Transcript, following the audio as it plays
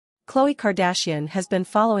Khloe Kardashian has been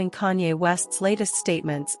following Kanye West's latest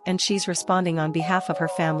statements and she's responding on behalf of her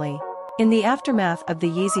family. In the aftermath of the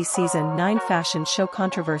Yeezy Season 9 fashion show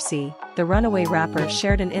controversy, the runaway rapper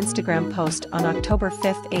shared an Instagram post on October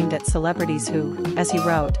 5 aimed at celebrities who, as he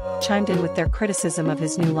wrote, chimed in with their criticism of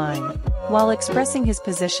his new line. While expressing his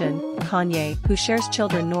position, Kanye, who shares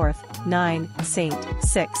Children North, 9, Saint,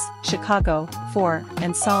 6, Chicago, 4,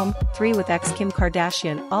 and Psalm 3 with ex-Kim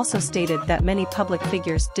Kardashian also stated that many public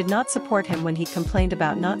figures did not support him when he complained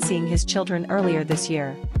about not seeing his children earlier this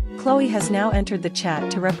year. Khloe has now entered the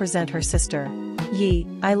chat to represent her sister. "Yee,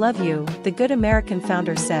 I love you," the Good American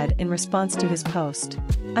founder said in response to his post.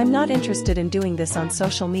 "I'm not interested in doing this on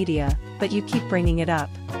social media, but you keep bringing it up.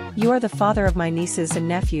 You are the father of my nieces and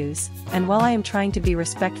nephews, and while I am trying to be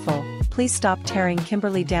respectful, please stop tearing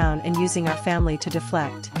Kimberly down and using our family to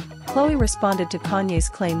deflect." Khloe responded to Kanye's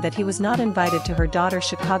claim that he was not invited to her daughter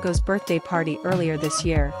Chicago's birthday party earlier this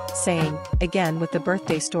year, saying, again with the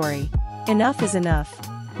birthday story, "Enough is enough.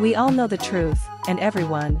 We all know the truth, and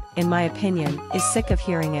everyone, in my opinion, is sick of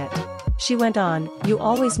hearing it." She went on, "You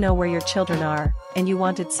always know where your children are, and you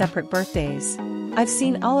wanted separate birthdays. I've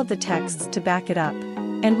seen all of the texts to back it up.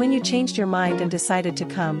 And when you changed your mind and decided to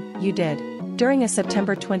come, you did." During a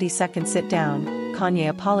September 22 sit-down, Kanye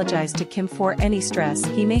apologized to Kim for any stress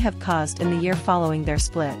he may have caused in the year following their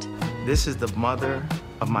split. "This is the mother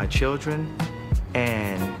of my children,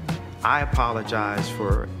 and I apologize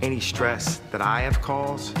for any stress that I have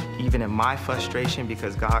caused, even in my frustration,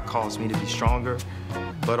 because God calls me to be stronger.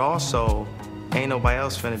 But also, ain't nobody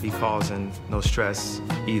else finna be causing no stress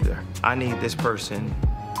either. I need this person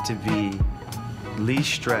to be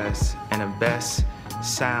least stressed and the best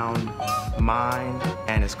sound mind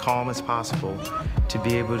and as calm as possible to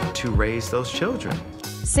be able to raise those children."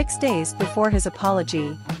 6 days before his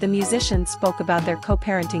apology, the musician spoke about their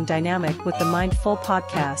co-parenting dynamic with the Mindful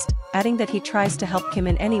podcast, adding that he tries to help Kim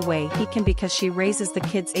in any way he can because she raises the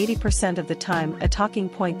kids 80% of the time, a talking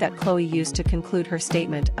point that Khloe used to conclude her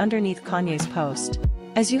statement underneath Kanye's post.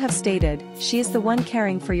 "As you have stated, she is the one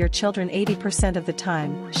caring for your children 80% of the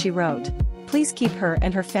time," she wrote. "Please keep her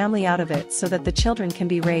and her family out of it so that the children can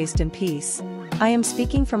be raised in peace. I am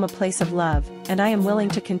speaking from a place of love, and I am willing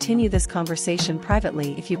to continue this conversation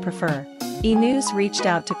privately if you prefer." E! News reached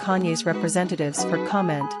out to Kanye's representatives for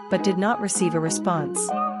comment but did not receive a response.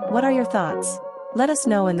 What are your thoughts? Let us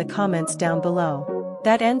know in the comments down below.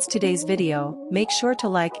 That ends today's video. Make sure to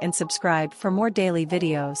like and subscribe for more daily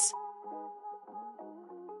videos.